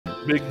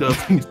Big dub.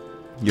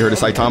 You heard of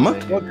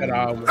Saitama? Look at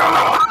our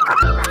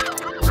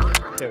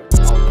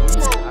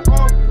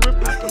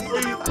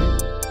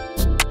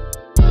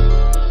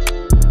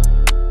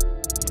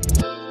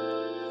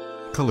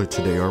Color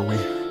today, are we?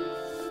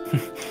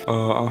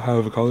 I'll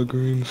have collard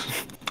greens.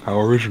 How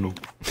original.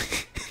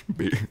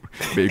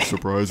 Big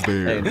surprise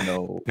there. Hey,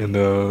 no. And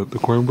the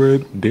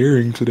cornbread,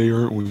 daring today,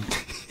 aren't we?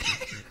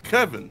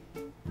 Kevin.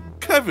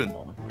 Let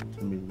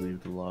me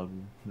leave the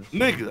lobby.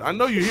 Nigga, I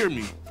know you hear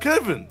me.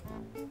 Kevin.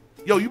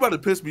 Yo, you about to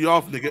piss me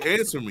off, nigga.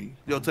 Answer me.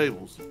 Yo,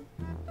 Tablez.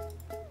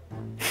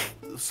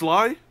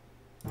 Sly?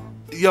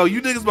 Yo,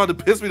 you niggas about to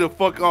piss me the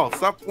fuck off.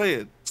 Stop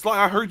playing. Sly,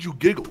 I heard you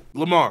giggle.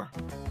 Lamar.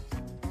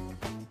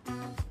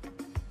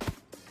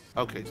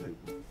 Okay,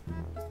 Tablez.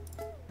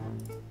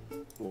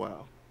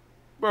 Wow.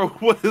 Bro,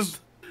 what is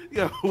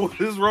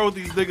wrong with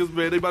these niggas,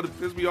 man? They about to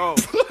piss me off.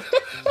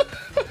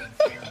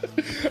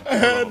 I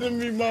had to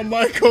meet my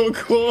Michael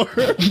core.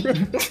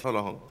 Hold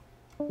on.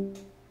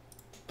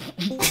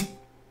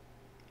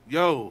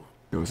 Yo,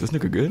 is this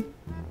nigga good?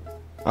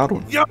 I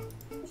don't. Yo,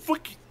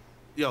 fuck you.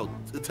 Yo,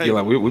 Yeah,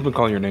 like we've been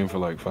calling your name for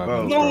like 5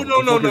 minutes.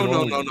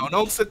 No.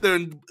 Don't sit there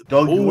and.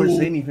 Dog, you weren't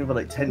saying anything for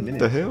like 10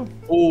 minutes. The hell?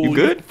 Oh, You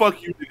good?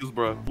 Fuck you niggas,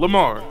 bro.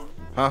 Lamar.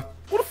 Huh?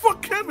 Where the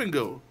fuck Kevin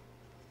go?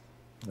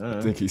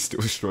 I think he's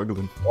still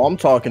struggling. Well, I'm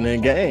talking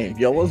in game.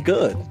 Yo, what's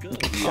good?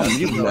 I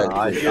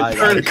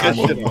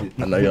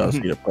know y'all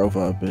see the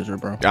profile picture,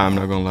 bro. I'm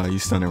not gonna lie, you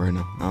stunning right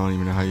now. I don't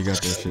even know how you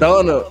got that shit.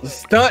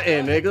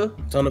 Stunting,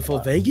 nigga. Stunning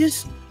for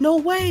Vegas? No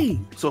way.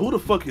 So who the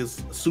fuck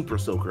is Super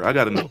Soaker? I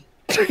gotta know.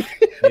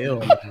 Hell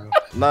no.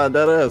 Nah,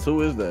 that ass.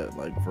 Who is that?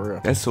 Like, for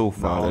real. That's so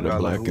fire that a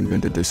black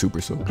invented the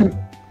super soaker.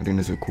 I think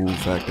that's a cool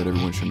fact that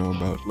everyone should know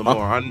about.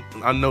 Lamar,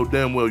 I know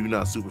damn well you're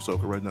not Super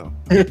Soaker right now.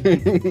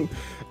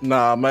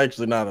 Nah, I'm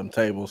actually not on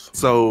tables.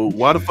 So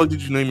why the fuck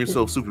did you name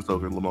yourself Super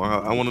Soaker,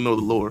 Lamar? I want to know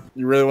the lore.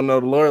 You really want to know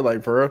the lore,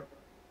 like, for real?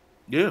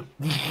 Yeah.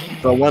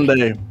 So one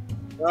day,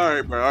 All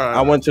right, bro. All right.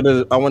 I went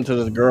to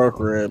this girl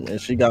crib and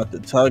she got the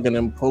tugging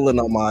and pulling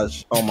on my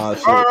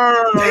shit.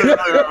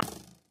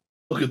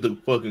 Look at the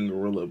fucking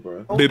gorilla,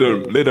 bro. They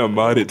done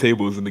modded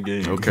tables in the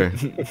game. Okay.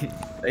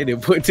 They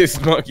didn't put this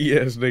monkey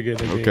ass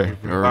nigga in the game.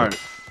 Okay. All right.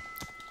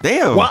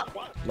 Damn. What?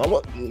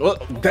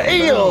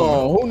 Damn!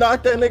 Who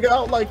knocked that nigga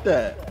out like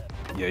that?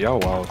 Yeah, y'all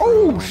wild.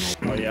 Oh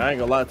yeah, I ain't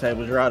gonna lie,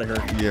 Tablez, you're out of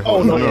here. Yeah.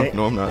 Oh no,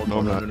 no, I'm not. No,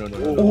 I'm not.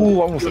 Ooh,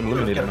 I almost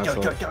eliminated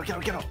myself.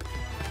 Get off.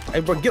 Hey,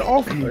 bro, get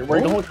off me. Where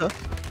you going, cuz?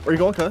 Where you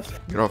going, cuz?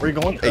 Get off. Where you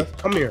going, Hey,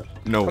 cuz? Come here.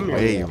 no Come here.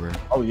 way, bro.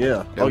 Oh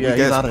yeah. That Oh yeah,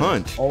 he's out of here.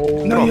 punch.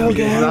 Oh No, no,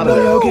 okay. he's out of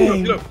here.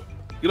 Okay.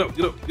 Get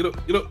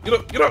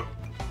up.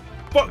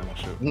 Fuck.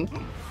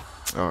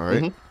 All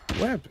right.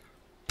 What happened?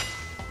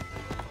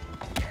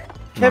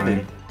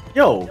 Kevin.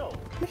 Yo.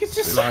 Nigga,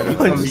 just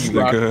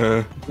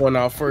Nigga, Going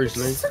out first,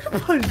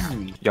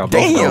 nigga. y'all both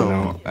Damn. go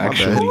now,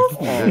 actually.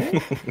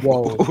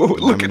 Whoa.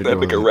 Look at that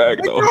nigga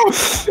rag though.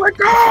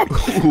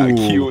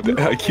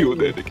 I killed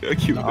that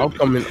nigga. I'm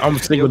coming. I'm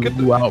singling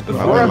you out,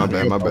 bro. My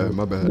bad.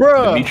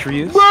 Bruh.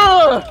 Demetrius?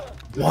 Bruh.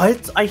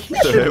 What? I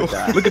hate you with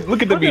that.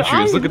 Look at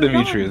Demetrius. Look at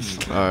Demetrius.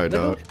 All right,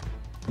 dog.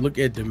 Look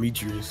at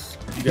Demetrius.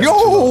 You got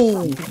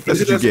Yo! That's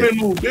what you get.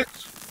 Move,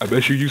 bitch. I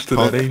bet you're used to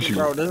that, ain't you?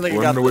 Bro, this nigga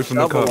Running got away the from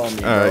the shovel cops. on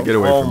me, All right, bro. get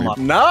away from me.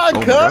 Nah,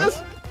 my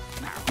cuz.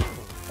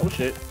 Oh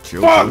shit.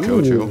 Chill. Get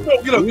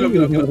up.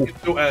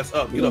 Get your ass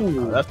up. Get up.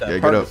 That's that Yeah,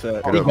 get up.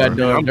 Percocet. Get He up, got bro.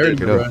 done dirty,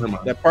 Get bro.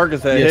 up. That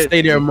Percocet Yeah, hit.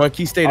 stay there,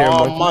 monkey. Stay there, Oh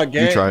monkey. my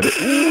game. You tried it.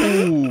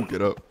 Ooh,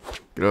 get up.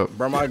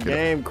 Bro, my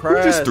game Who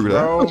crashed, just threw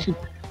that? bro.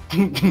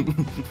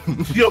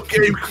 Yo,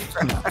 game.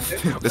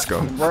 Let's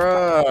go.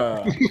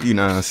 Bruh. You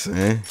know what I'm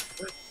saying?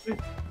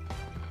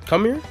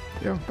 Come here.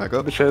 Yo, back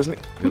up. The Chesney.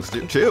 Yo,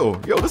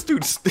 chill. Yo, this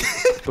dude's.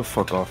 Get the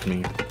fuck off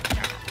me.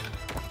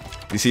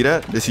 You see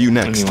that? This you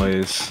next.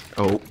 Anyways.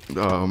 Oh,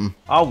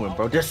 I'll win,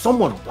 bro. There's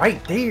someone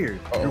right there.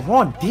 You're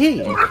on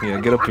D. Yeah,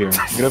 get up here.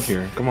 Get up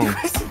here. Come on.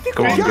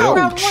 Come on, get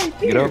up.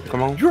 Get up.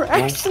 Come on. You're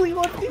Come on. actually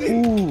on D.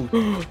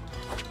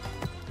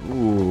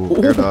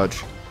 ooh, air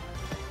dodge.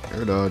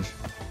 Air dodge.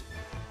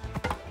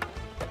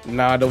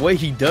 Nah, the way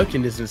he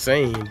ducking is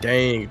insane.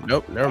 Dang.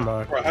 Nope. Never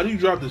mind. Bro, how do you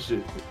drop this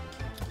shit?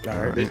 All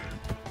right.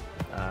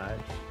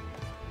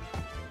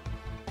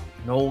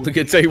 No. Look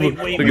at table. Look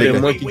at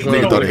that monkey.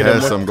 Nigga thought he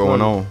had something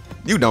going on.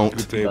 You don't.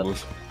 The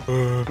tables.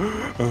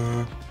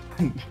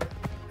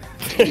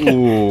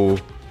 Ooh.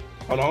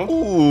 Hold on.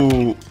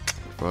 Ooh.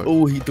 Fuck.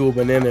 Oh, he threw a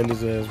banana in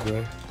his ass,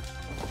 bro.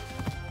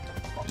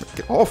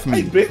 Get off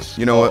me. Hey, bitch.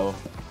 You know what?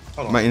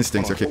 Hold on. My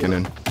instincts are kicking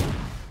in.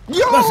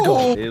 Let's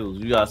go.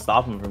 You gotta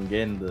stop him from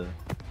getting the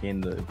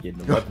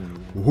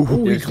weapon.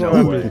 Ooh, he's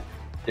climbing.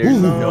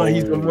 There's No,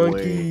 he's a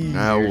monkey.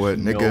 Now what,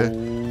 nigga?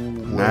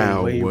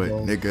 Now way, what,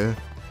 bro. nigga?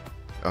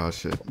 Oh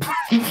shit.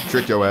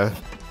 Trick your ass.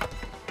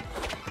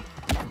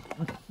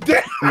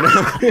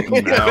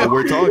 Now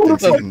we're talking.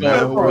 See,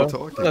 now we're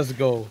talking. Let's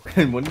go.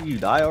 And when did you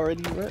die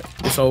already, bro?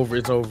 It's over.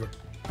 It's over.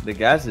 The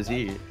gas is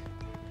here.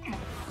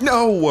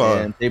 No.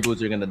 And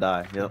tables are gonna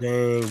die. Yep.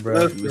 Dang, bro.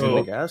 Let's Using go.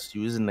 the gas.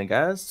 Using the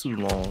gas too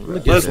long.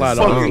 Look Let's at Slide.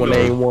 The fucking only one go.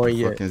 that ain't won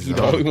yet. Fucking He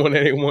the only one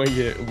that ain't won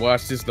yet.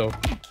 Watch this though.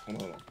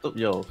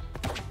 Yo.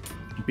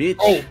 bitch.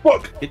 Oh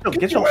fuck!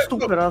 Get your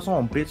stupid ass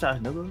on, bitch ass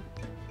nigga.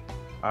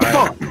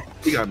 Alright.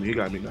 He got me.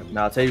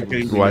 Now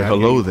Tablez. Why,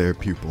 hello there,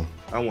 pupil.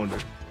 I wonder.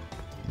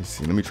 Let me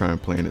see. Let me try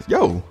and play this.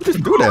 Yo,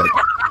 just do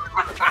that.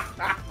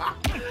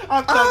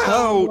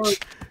 Ouch!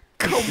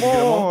 Come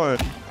on.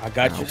 I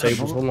got you,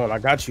 Tablez. Hold on. I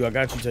got you,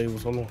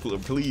 Tablez. Hold on.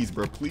 Please,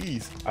 bro.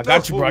 Please. I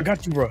got you, bro. I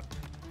got you,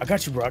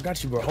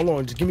 bro. Hold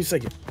on. Just give me a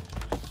second.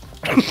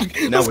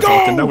 Now we're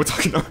talking. Now we're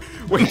talking.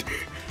 Wait.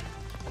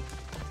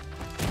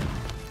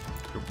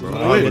 Bro,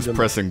 I was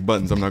pressing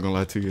buttons. I'm not gonna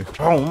lie to you.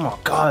 Oh my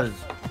god.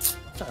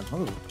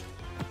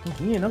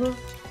 Yeah,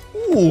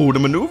 Ooh, the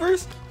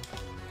maneuvers.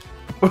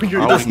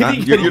 You're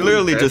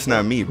literally just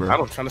not me, bro.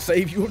 I'm trying to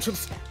save you.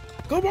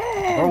 Come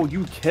on. Bro,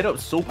 you get up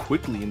so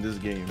quickly in this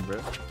game, bro.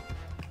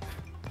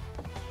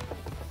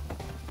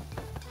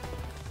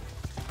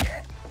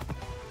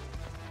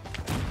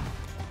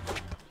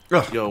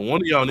 Yo,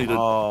 one of y'all need to.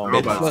 Oh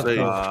my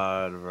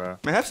god, bro.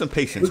 Man, have some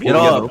patience. Get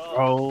up,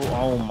 bro.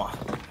 Oh my.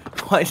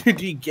 Why did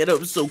he get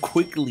up so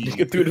quickly?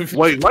 Get through the.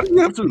 Wait, why do you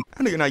have to?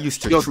 I know you're not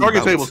used to. Yo,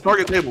 target tables.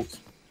 Target tables.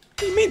 What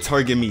do you mean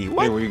target me?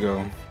 What? There we go.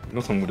 You know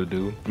something to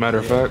do. Matter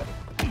of fact.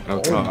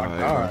 Okay. Oh my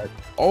god.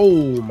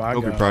 Oh my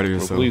Hope god. you're proud of Well,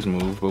 yourself. please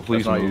move. But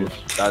please move.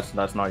 That's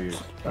not you.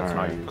 That's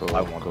not you. Go,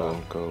 I want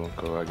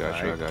go. I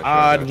got you.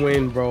 I'd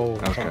win, bro.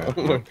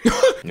 Okay.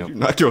 You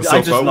knock I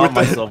yourself just out knocked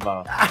with that. myself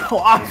out. Ow,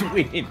 I'd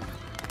win.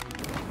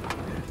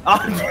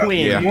 I'd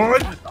win. Yeah.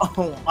 What?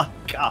 Oh my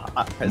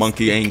god.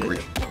 Monkey angry.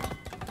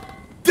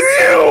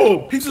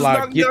 Damn! He just Like,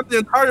 knocked me out the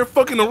entire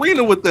fucking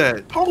arena with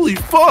that. Holy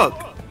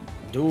fuck!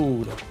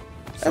 Dude.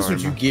 That's Sorry,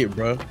 what you man. get,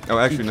 bro. Oh,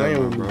 actually, playing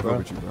no, with bro. me, I bro. fuck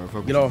with you, bro. I fuck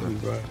with Get you, off bro. me,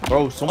 bro.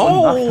 Bro, someone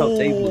knocked out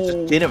Tablez.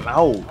 Just get him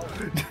out.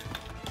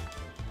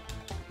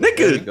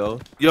 There you Nigga. go.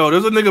 Yo,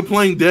 there's a nigga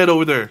playing dead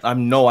over there.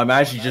 I'm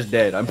actually just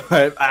dead.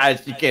 I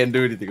actually can't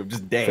do anything. I'm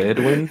just dead.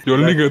 Fedwin? Yo,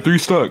 the nigga got 3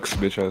 stocks,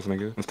 bitch ass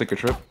nigga. Let's take a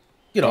trip.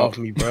 Get off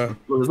me, bro.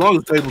 Look, as long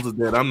as Tablez is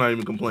dead, I'm not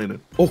even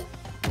complaining.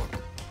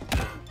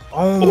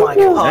 Oh my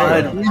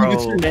god, You bro.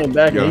 get your name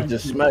back Yeah. and he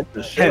just smacked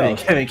the shit out.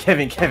 Kevin.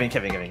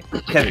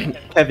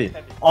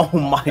 Oh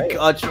my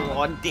god, you're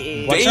on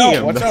dick. Watch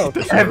out.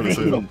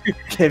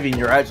 Kevin,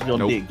 you're actually on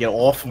Nope. dick. Get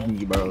off of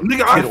me, bro.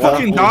 Nigga, I Get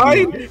fucking off of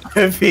me.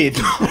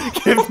 died?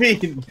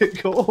 Kevin,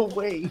 go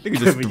away. Nigga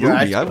just threw me.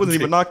 I wasn't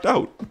even knocked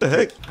out. What the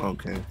heck?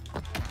 Okay.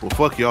 Well,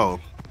 fuck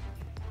y'all.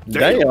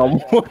 Damn.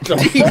 What the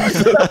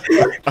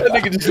fuck? That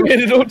nigga just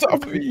landed on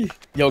top of me.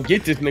 Yo,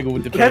 get this nigga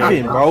with the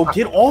Kevin, bro,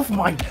 get off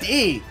my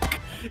dick.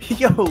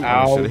 Yo, I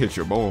Ow. should have hit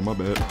your ball. My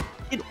bad.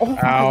 get off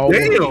my Ow.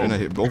 Damn! And I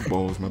hit both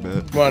balls. My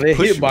bad. Bro, that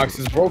Push hitbox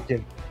you. is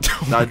broken.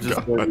 I just.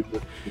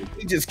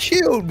 He just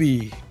killed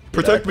me.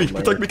 Protect me,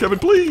 Kevin,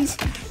 please.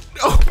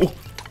 Oh,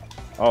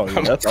 Oh,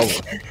 yeah, that's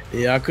over.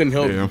 Yeah, I couldn't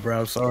help Damn. you, bro.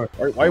 I'm sorry.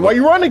 Why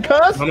you running,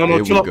 cuz? No, Here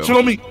we chill go.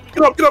 on me.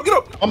 Get up.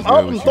 I'm Yeah, up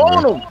what and you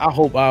throwing doing? him. I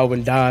hope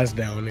Alvin dies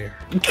down there.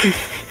 He did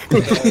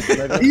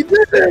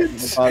it. I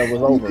thought it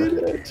was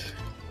over.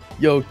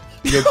 Yo,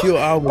 kill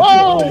Alvin.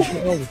 Oh!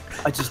 Kill Alvin.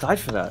 I just died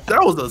for that. That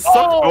was a suck.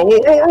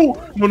 Oh.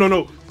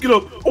 No. Get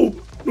up. Oh,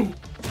 no.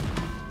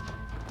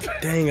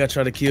 Dang, I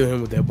tried to kill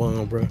him with that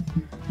bomb, bro.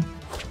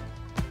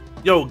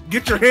 Yo,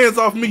 get your hands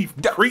off me,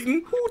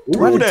 cretin.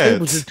 Why Who did that?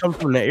 Tablez just come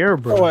from the air, Oh,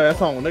 bro?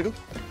 ass on, nigga.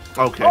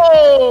 Okay.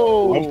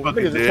 Oh! I'm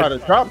fucking Niggas just dead. try to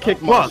drop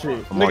kick my Fuck.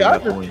 shit. Lamar, Nigga, you I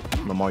have to just...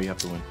 win. Lamar, you have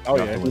to win. Oh, You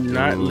have yeah. to Do win.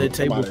 not let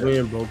Come out Tablez here.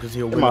 win, bro, because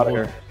he'll win. Come out of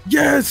here.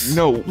 Yes!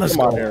 No. Let's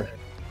Come out go. here.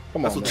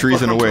 Come on, man.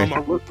 Trees in the way.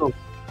 Let's go.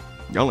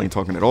 Y'all ain't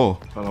talking at all.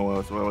 Oh, no,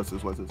 what's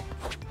this?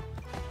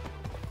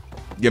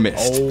 You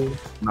missed. Oh,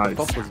 Nice. What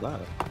the fuck was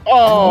that?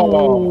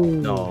 Oh!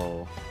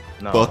 No.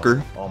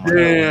 Fucker. Oh my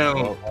Damn.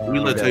 God. We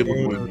let Okay.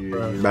 Tablez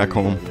win. Back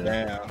home.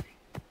 Damn.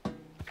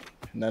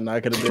 Nothing I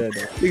could have did.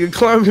 though. nigga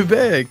climbing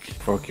back.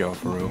 Fuck y'all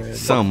for real.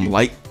 Some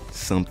light,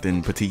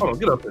 something petite. Hold on,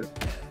 get up there.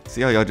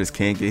 See how y'all just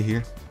can't get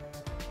here?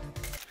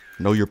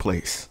 Know your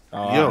place.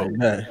 Oh, Yo,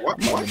 man. watch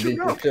Beat your the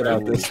mouth. shit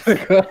out this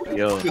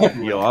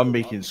nigga. Yo, I'm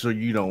making sure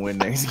you don't win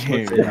next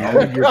game.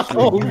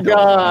 Oh,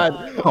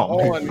 God.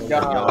 Oh, my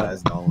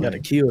God. Gotta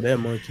kill that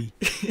monkey.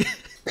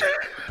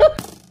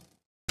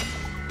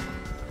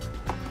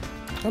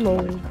 Hello.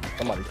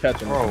 Somebody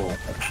catch him. Bro,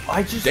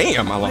 I just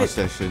Damn, I lost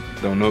that shit.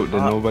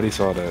 Nobody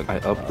saw that. I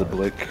upped the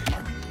blick.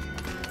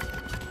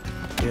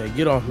 Yeah,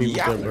 get off me with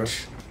that, bro.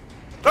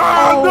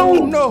 Ah, no.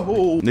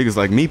 No. Niggas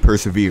like me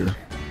persevere.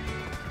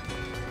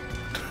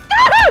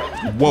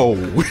 Whoa.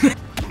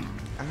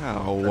 Ow.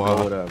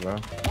 Hold up, bro.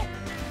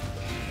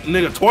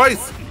 Nigga,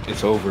 twice.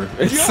 It's over.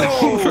 It's Yo.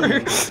 over. You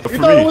For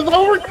thought it me. was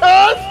over,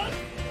 cuz?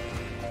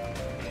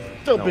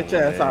 Get your No bitch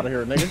ass way. out of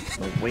here, nigga.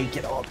 No, wait,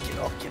 get up.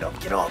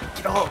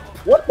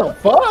 What the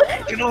fuck?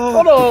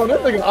 Hold on,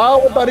 this nigga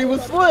I thought he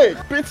was slick.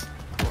 Bitch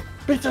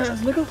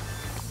ass nigga.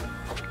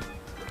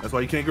 That's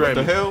why you can't grab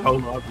What me. the hell?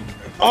 Hold on.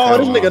 Oh,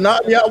 this nigga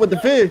knocked me out with the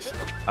fish.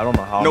 I don't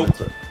know how. Nope.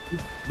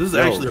 This is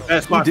actually a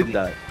fast Who spot. did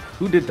that?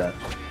 Who did that?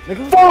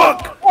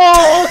 Fuck!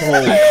 Oh,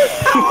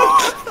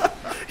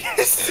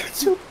 You're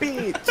such a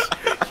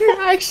bitch.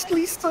 You're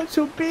actually such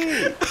a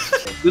bitch.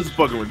 This is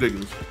fucking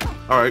ridiculous.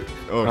 All right.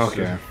 Oh,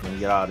 Okay.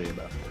 Get out of here,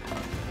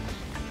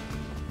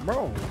 bro.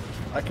 bro.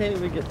 I can't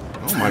even get.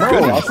 Oh my I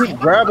goodness. keep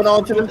grabbing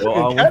onto this.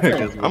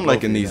 I'm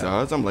liking these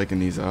odds. I'm liking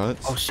these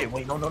odds. Oh shit!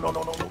 Wait, no!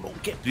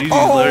 Get. GG's,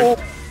 Larry.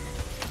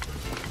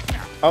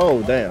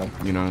 Oh damn.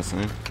 You know what I'm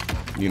saying?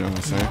 You know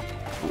what I'm saying?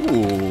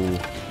 Ooh.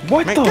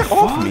 What Man, the get fuck?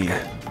 off me.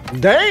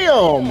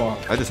 Damn.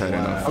 I just had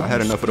enough. I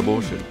had enough of the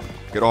bullshit.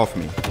 Get off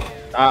me.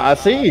 I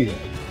see.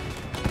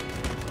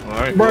 All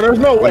right. Bro, there's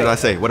no way. What did I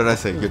say? What did I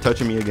say? You're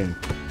touching me again.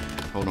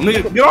 Hold on.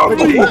 Nigga, get off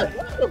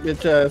me.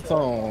 Get your ass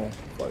on.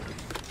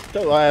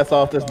 Get your ass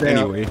off this damn.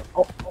 Anyway.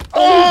 Oh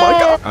my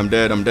god. I'm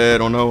dead. I'm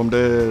dead. Oh no, I'm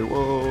dead.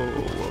 Whoa.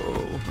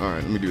 Whoa. All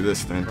right, let me do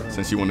this then.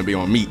 Since you want to be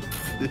on meat.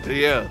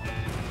 Yeah.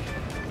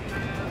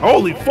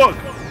 Holy fuck.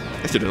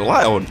 That shit is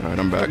loud. All right,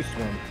 I'm back.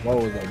 What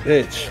was a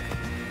bitch?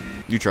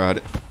 You tried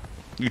it.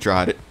 You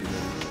tried it.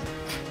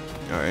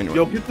 All right, anyway.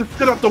 Yo, get this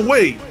shit out the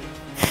way.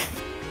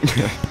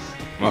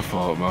 My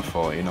fault.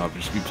 You know, I'll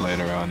just be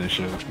playing around this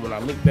shit. When I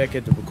look back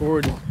at the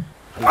recording,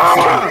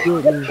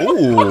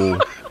 Ooh.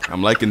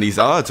 I'm liking these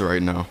odds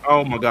right now.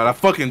 Oh my god, I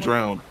fucking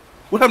drowned.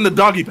 What happened to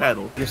doggy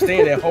paddle? you stay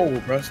in that hole,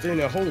 bro. Stay in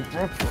that hole,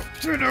 bro.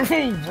 Stay in that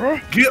hole, bro.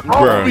 Get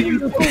Bruh. off me, you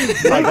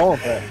Like on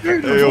that.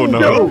 Hell no.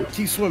 Yo,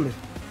 keep swimming.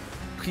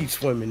 Keep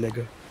swimming,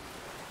 nigga.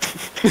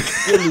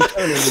 Really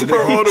turning me,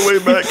 Bro, nigga. all the way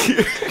back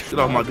here. Get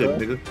off my dick,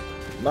 nigga.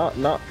 Not.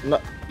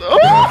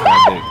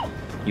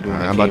 You doing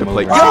Alright, that I'm about to game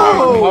play.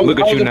 mode. Look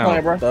at you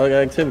now. Thug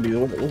activity.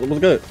 What's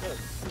good?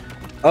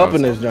 Up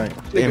in this joint.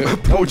 Damn, I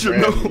pulled your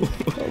nose.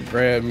 Don't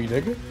grab me,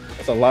 nigga.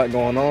 There's a lot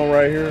going on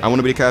right here. I want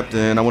to be the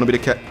captain. I want to be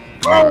the cap.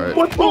 Oh, Alright.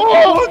 what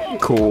the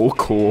fuck? Cool,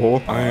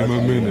 cool. I am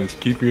a menace.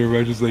 Keep your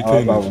edges like Oh,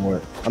 it's over tennis.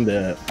 with. I'm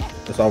dead.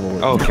 It's over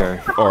with. Okay.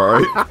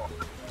 Alright.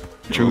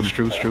 Truce.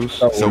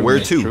 So where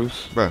to?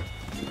 Truce. Bruh.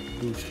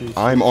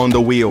 I'm on the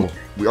wheel.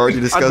 We already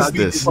discussed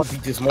this.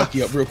 Beat this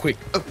monkey up real quick.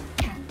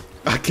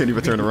 I can't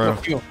even turn around.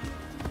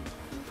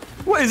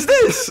 What is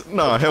this?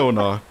 Nah, hell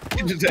nah.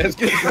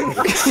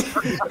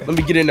 Let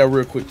me get in there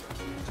real quick.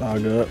 It's all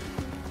good.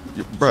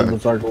 Bruh. Super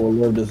Circle will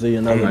live to see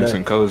I'm another nice day.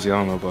 and cozy. I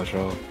don't know about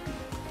y'all.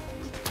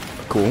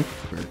 Cool.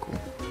 Very cool.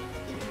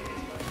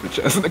 The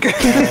chest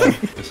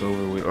nigga. It's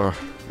over with. Oh,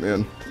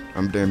 man.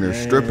 I'm damn near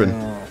stripping.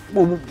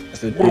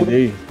 It's a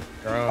GD.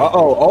 Uh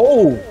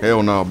Oh.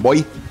 Hell nah,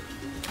 boy.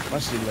 My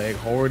shit lag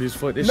hard as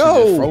fuck. This No.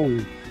 shit just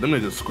froze. Them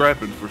niggas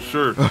scrapping for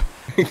sure.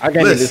 I can't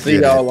even Let's see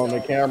get y'all on the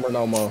camera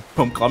no more.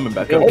 I'm coming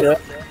back Good, up.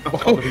 yeah.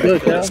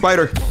 Good, yeah.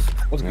 Spider.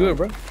 What's good,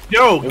 bro?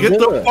 Yo, get the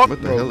good. fuck.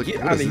 What the Bro, hell? get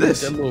What out is of here with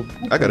this? that little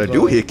I got a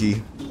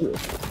doohickey.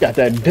 Got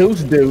that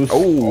deuce.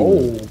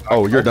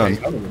 Oh, you're done.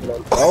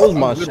 That was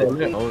my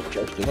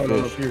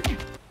shit.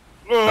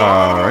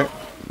 Alright.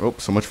 Oh,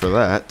 so much for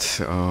that.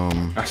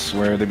 I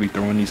swear they be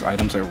throwing these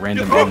items at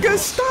random Okay,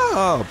 angles.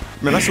 stop!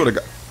 Man, I swear to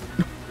God.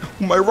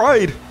 My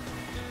ride!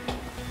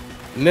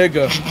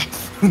 Nigga.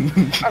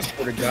 I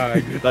swear to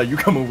God. Like you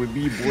coming with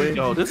me, boy?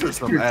 Yo, this is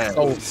some ass.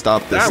 Oh,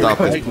 Stop this, That stop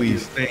was this,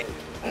 please. insane.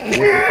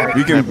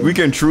 We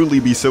can truly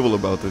be civil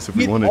about this if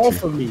we get wanted off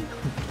to. of me.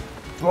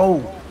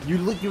 Bro, you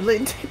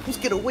letting tables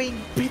get away,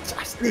 bitch.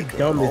 I still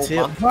Dumb as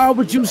hell. Why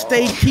would you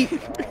stay keep?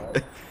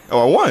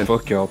 Oh, I won!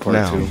 Fuck y'all, part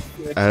Now,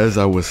 2. as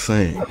I was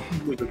saying.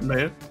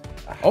 Man.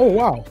 Oh,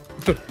 wow.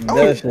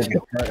 That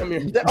shit. Come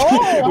here.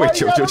 Oh, Wait,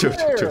 chill.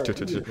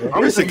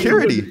 Where's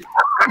security?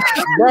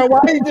 Bro, why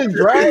you just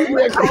drag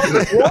me across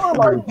the floor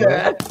like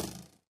that?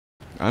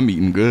 I'm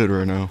eating good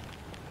right now.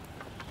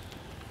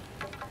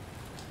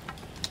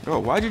 Oh,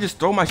 why'd you just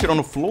throw my shit on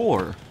the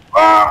floor?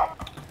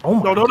 Oh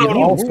my No. Get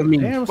off of me.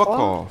 Damn, Fuck Sly.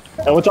 off.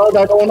 Hey, what y'all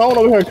got going on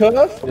over here,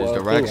 cuz? There's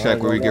the rack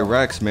shack where we get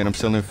racks, man. I'm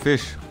selling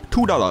fish.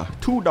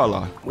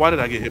 $2. Why did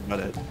I get hit by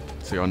that?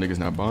 So y'all niggas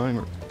not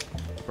buying?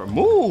 Bro,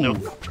 move! No.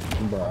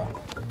 Bro.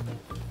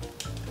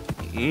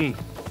 Mm.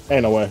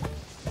 Ain't no way.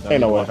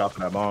 Ain't no way. Watch out for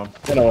that bomb.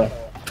 Ain't no way.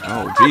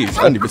 Oh, jeez.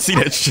 I didn't even see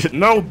that shit.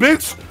 No,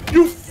 bitch.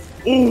 You.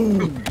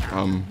 Ooh.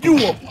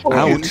 You a fucking.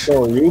 Ouch.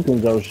 So you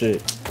can go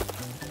shit.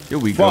 Here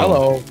we go.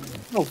 Hello.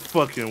 No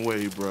fucking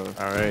way, bro.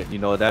 All right, you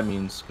know what that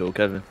means. Go,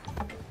 Kevin.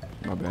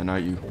 My bad,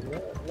 not you.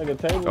 Nigga,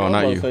 table, Oh, I'm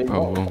not about you. to say,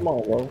 Oh, well. come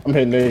on, bro. I'm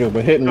hitting niggas,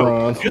 but hitting Yo,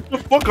 runs. get the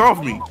fuck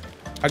off me.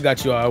 I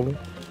got you, Iowa.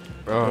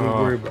 Don't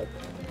worry about it.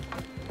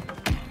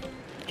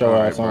 Get your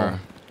Alright, ass on. bro.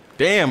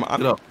 Damn,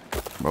 I'm Get up.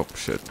 Oh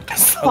shit.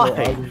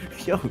 Sly.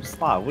 Yo,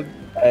 Sly. What?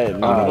 Hey,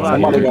 nah, I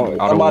somebody don't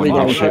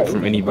gonna want shit catch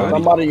from anybody.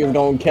 Somebody is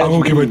gonna catch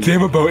me.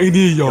 damn about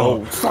any of y'all.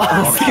 What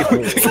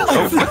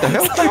the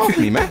hell? Get off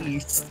me, man.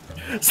 Please.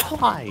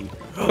 Sly.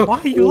 Why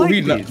are you Ooh, like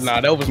he this?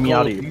 Nah, that was Get me cool.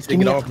 out of here. He said Get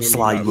me get out. off me.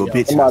 Sly, you a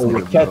bitch. Somebody Sly,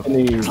 was catching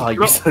these. Sly,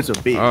 you such a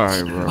bitch.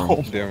 Alright,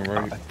 bro. Damn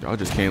right. Y'all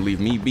just can't leave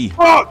me be.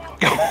 Fuck.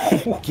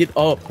 Get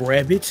up,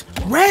 rabbit.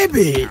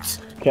 Rabbit.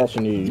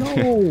 Catching these.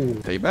 No.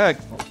 Stay back.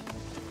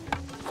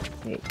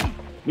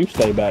 You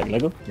stay back,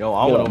 nigga. Yo,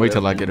 I went over Wait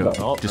till there. I get up.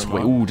 Oh, Just never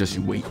wait. mind. Ooh, just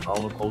you wait. I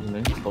was closing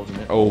in. He's closing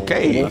in.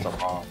 Okay. That's a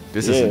bomb.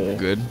 This Yeah. isn't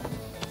good.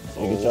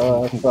 Get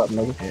your ass up,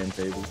 nigga. Hand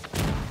table.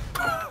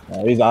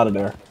 Oh, he's out of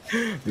there.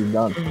 He's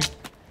done.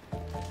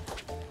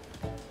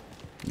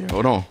 Yeah,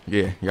 hold on.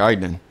 Yeah, you alright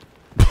then.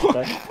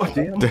 Okay.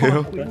 The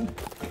hell?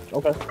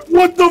 Okay.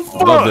 What the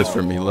fuck? Love this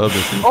for me. Love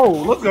this for me. Oh,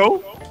 let's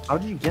go. How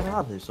did you get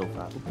out of there so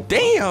fast?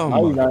 Damn!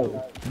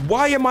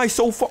 Why am I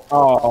so far?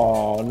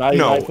 Oh, not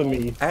even for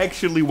me.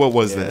 Actually, what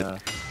was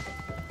that?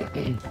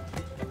 I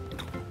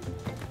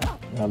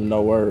have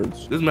no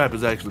words. This map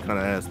is actually kind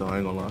of ass though. I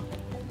ain't gonna lie.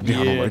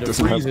 Yeah, the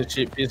freezing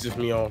shit pisses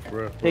me off,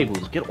 bro.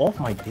 Tablez, get off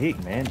my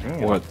dick, man.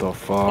 Damn. What the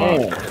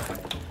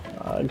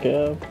fuck?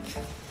 Okay.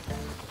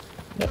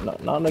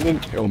 No,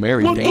 nigga. Yo,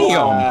 Mary, damn.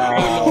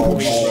 Oh,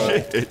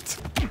 shit.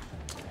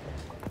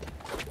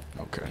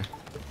 Okay.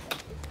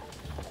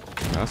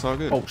 That's all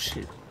good. Oh,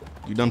 shit.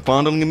 You done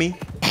fondling me?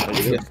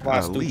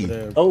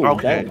 Leave. Oh,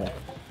 okay. Damn.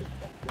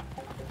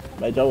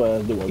 Made your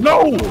ass do it.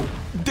 No!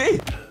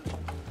 Did.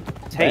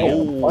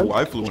 Oh,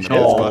 I flew in the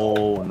bad spot.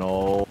 Oh,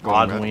 no.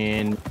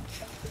 Godwin.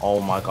 Oh,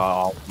 my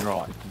God. Oh,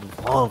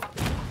 love.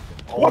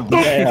 What the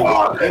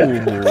fuck?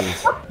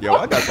 Yo,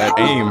 I got that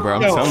aim, bro.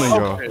 I'm telling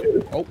y'all.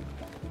 Oh.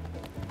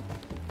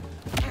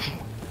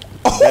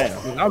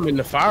 Damn. I'm in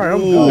the fire. I'm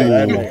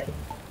good.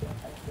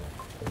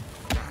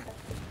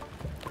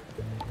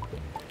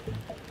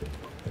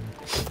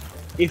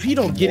 If he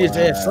don't get his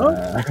ass up,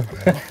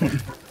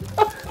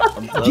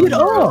 get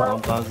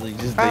up. Sometimes they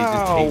just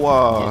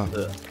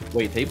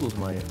wait, Tablez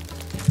might.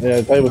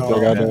 Yeah, Tablez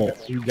still got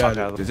that. You got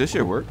it. Does this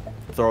shit work?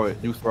 Throw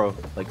it. New throw.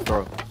 Like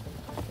throw.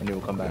 And it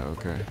will come back. Yeah,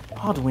 okay.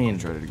 Godwin.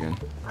 Try it again.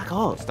 Back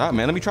up. Stop,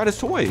 man. Let me try this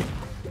toy.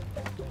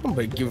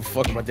 Nobody give a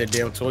fuck about that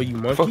damn toy, you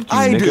monkey. Fuck you,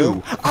 I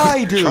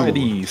nigga. do. Try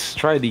these.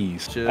 Try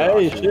these.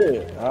 Hey,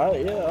 shit.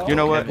 Alright, yeah. You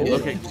know what?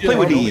 Okay. Play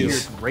with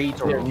these. Come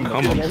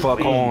the fuck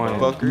on.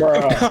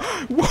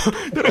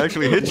 That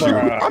actually hit you.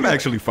 I'm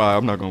actually 5.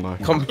 I'm not gonna lie.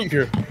 Come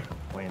here.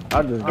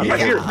 I just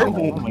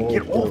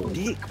Get off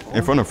dick.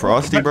 In front of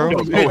Frosty, bro?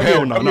 Oh,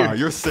 hell no. Nah,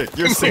 you're sick.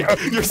 You're sick.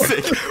 You're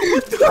sick.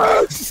 What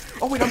the?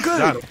 Oh, wait, I'm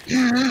good.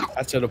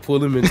 I tried to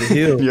pull him into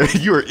hill. Yeah,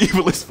 you are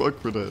evil as fuck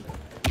for that.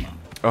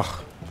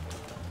 Ugh.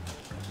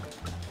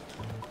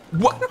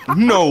 What?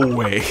 No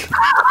way.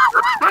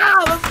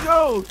 Let's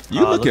go.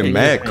 You looking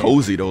mad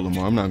cozy though,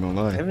 Lamar. I'm not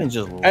gonna lie. Evan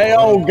just Hey,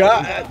 oh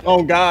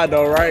God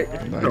though, right?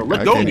 Like,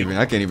 I can't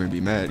even be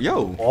mad.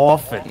 Yo.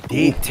 off at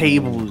date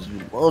Tablez.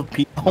 You love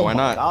people. No, why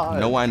not?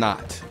 No, why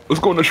not?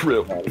 Let's go on the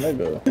shrimp.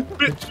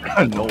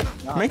 No.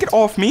 Make it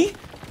off me.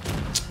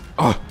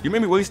 Oh, you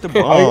made me waste the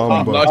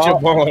bomb. Not your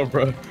bomb,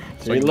 bro.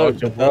 See, look,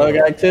 the thug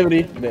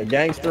activity, the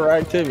gangster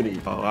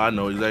activity. Oh, I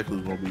know exactly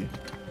what's gonna be.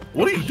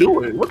 What are you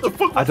doing? What the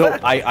fuck? I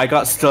don't. I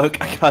got stuck.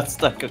 I got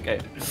stuck. Okay.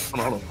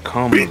 Hold on.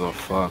 Come the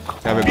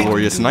fuck. Have a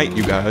glorious night,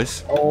 you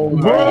guys. Oh,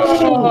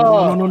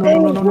 No.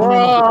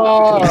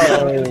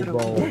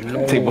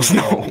 Tablez,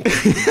 no.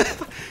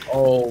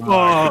 Oh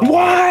my.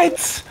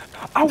 What?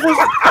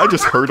 I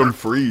just heard him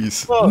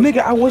freeze. Nigga,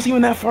 I wasn't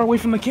even that far away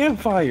from the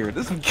campfire.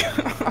 This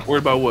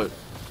Worried about what?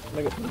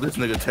 This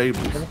nigga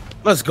Tablez.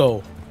 Let's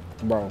go.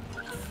 bro.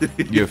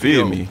 You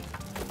feel me?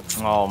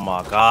 Oh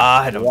my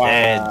God, I'm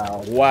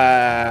dead.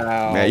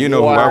 Wow. Man, you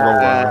know who I roll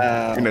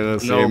around. You know what I'm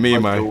saying? No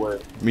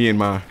me and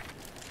my.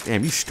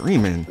 Damn, you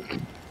streaming.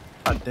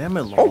 God damn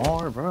it,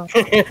 Lamar, bro.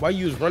 Why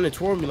you was running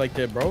toward me like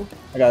that, bro?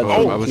 I got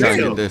I was trying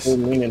to get this.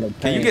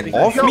 Can you get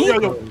off me?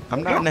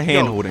 I'm not in the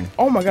hand holding.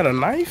 Oh my God, a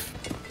knife?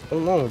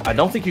 Hold on. I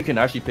don't think you can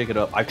actually pick it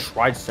up. I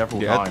tried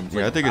several times.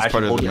 Yeah, I think it's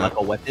part of the like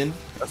a weapon.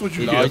 That's what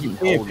you Nah, get. you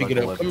can't pick it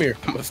up. Come here.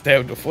 I'm gonna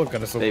stab the fuck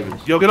out of somebody.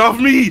 Tablez. Yo, get off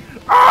me!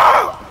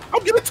 Ah!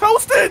 I'm getting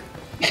toasted!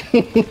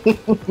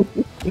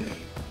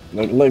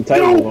 Look,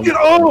 Yo, get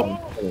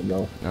off!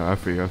 No, I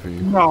feel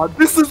you. Nah,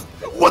 this is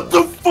what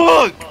the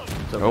fuck?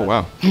 Oh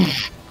wow.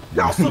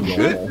 Y'all some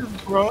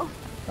bitches, bro.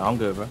 No, I'm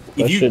good, bro. That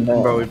If you, shit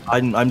not- bro,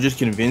 I'm just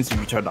convinced if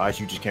you turn the ice,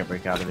 you just can't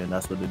break out of it. And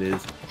that's what it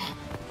is.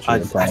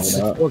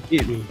 Fuck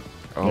hit me.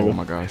 Oh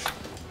my gosh.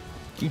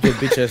 Keep your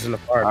bitch ass in the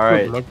fire. All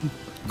right. Cook, monkey.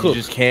 You Cook.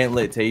 just can't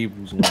let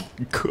Tablez win.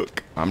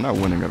 Cook. I'm not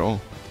winning at all.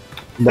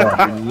 You're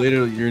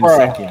in Bro.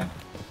 second.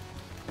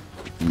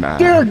 Nah.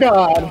 Dear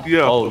God.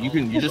 Yeah. Oh,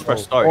 you just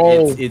press start.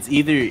 Oh. It's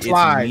either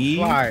Slide, me,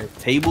 slide.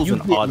 Tablez, You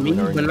and hit me,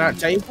 Oddman. but not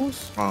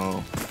Tablez?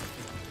 Oh.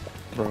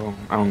 Bro,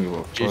 I don't give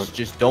a fuck.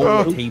 Just don't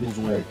let Tablez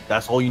win.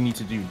 That's all you need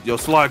to do. Yo,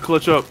 slide,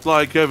 clutch up.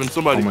 Slide, Kevin.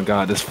 Somebody. Oh my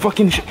God, this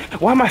fucking shit.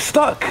 Why am I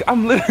stuck?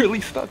 I'm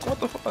literally stuck. What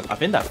the fuck? I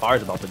think that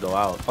fire's about to go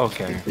out.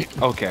 Okay.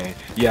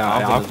 Yeah,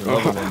 I'm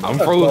frozen. I'm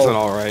frozen,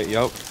 all right.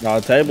 Yep. No,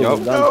 table Yup.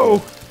 is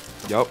done.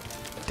 Yep.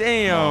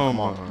 Damn. Come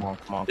on.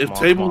 If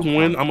Tablez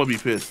win, I'm gonna be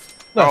pissed.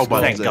 Oh,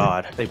 about thank that.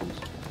 God. Tablez.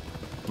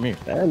 Come here.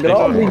 Damn, get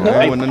off me, I dog.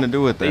 ain't want nothing to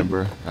do with that,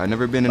 bro. I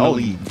never been in the No.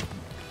 league.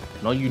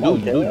 No, you do.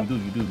 Okay. You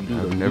do.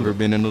 I've never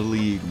been in the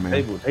league, man.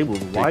 Tablez. Why Take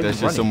are that you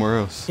shit running? somewhere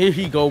else. Here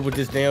he go with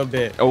this damn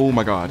bet. Oh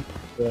my God.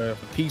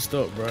 Pieced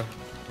up, bro.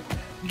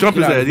 Jump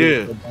his head,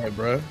 yeah.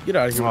 Bro. Get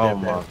out of here Oh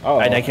with my. that Oh.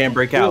 And I can't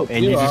break out.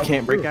 And you just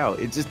can't break out. out.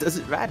 It just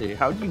doesn't matter.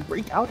 How do you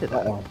break out of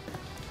that?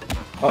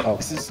 Uh-oh.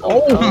 This is so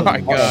Oh dumb. my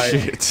God.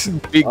 Shit.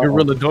 Big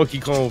gorilla Donkey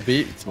Kong,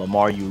 bitch.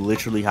 Lamar, you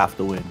literally have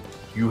to win.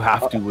 You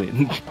have to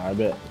win. I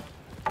bet.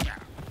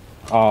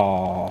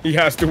 Oh. He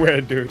has to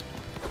wear, dude.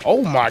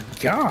 Oh my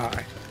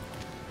God.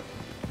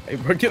 Hey,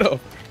 bro, get up.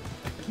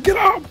 Get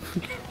up.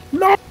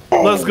 No.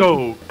 Let's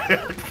go.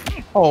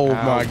 Oh Ow,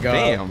 my God,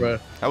 damn. bro.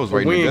 That was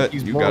right in the gut.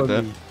 He's You got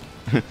blowing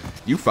that. me.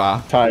 You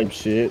foul. Type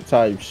shit.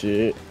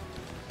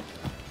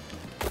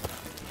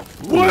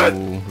 What?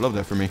 Ooh, love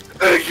that for me.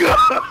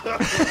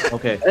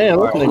 Okay. Damn,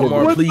 look, nigga.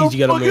 Lamar, What please, the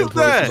you gotta fuck man is push,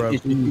 that? bro.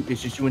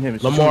 It's just you and him.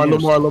 It's just you and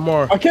him.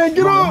 Lamar. I can't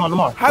get up.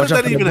 Lamar. How did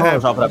that even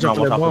Watch out happen?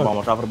 for that bomb.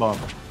 Watch out for the bomb. Watch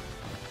out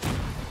for the bomb.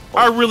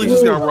 I really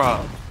just got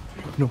robbed.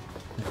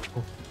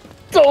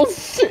 Oh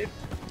shit.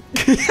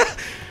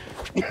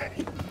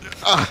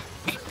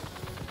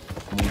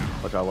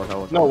 Watch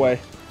out. No way.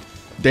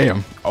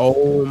 Damn.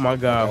 Oh my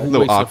god. A Who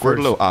little wakes up awkward,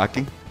 a first? little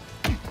awky.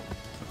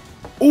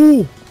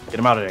 Ooh, Get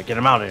him out of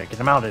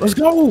there. let's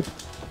go.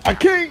 I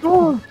can't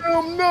go.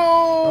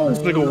 No. This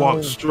nigga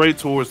walked straight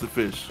towards the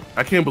fish.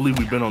 I can't believe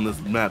we've been on this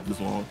map this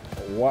long.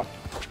 What?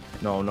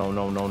 No.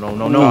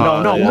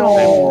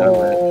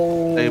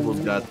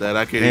 Tablez got that.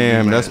 I can't. Damn,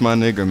 even that's my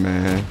nigga,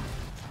 man.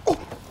 Oh,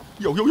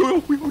 yo,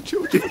 we gonna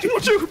chill.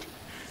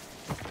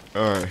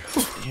 All right.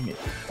 Damn it.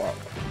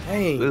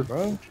 Dang,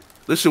 bro.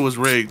 This shit was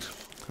rigged,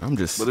 I'm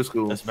just. but it's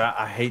cool. This map.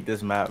 I hate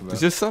this map, bro. It's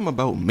just something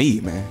about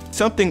me, man.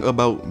 Something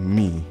about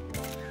me.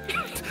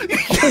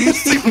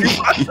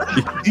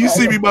 You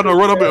see me about to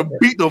run up and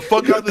beat the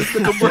fuck out of this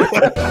nigga, bro.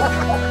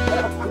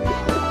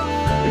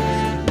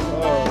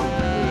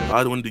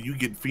 When do you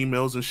get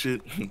females and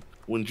shit?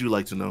 Wouldn't you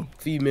like to know?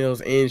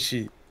 Females and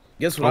shit.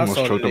 Guess what Almost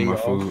I saw choked today, on my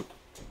y'all? food.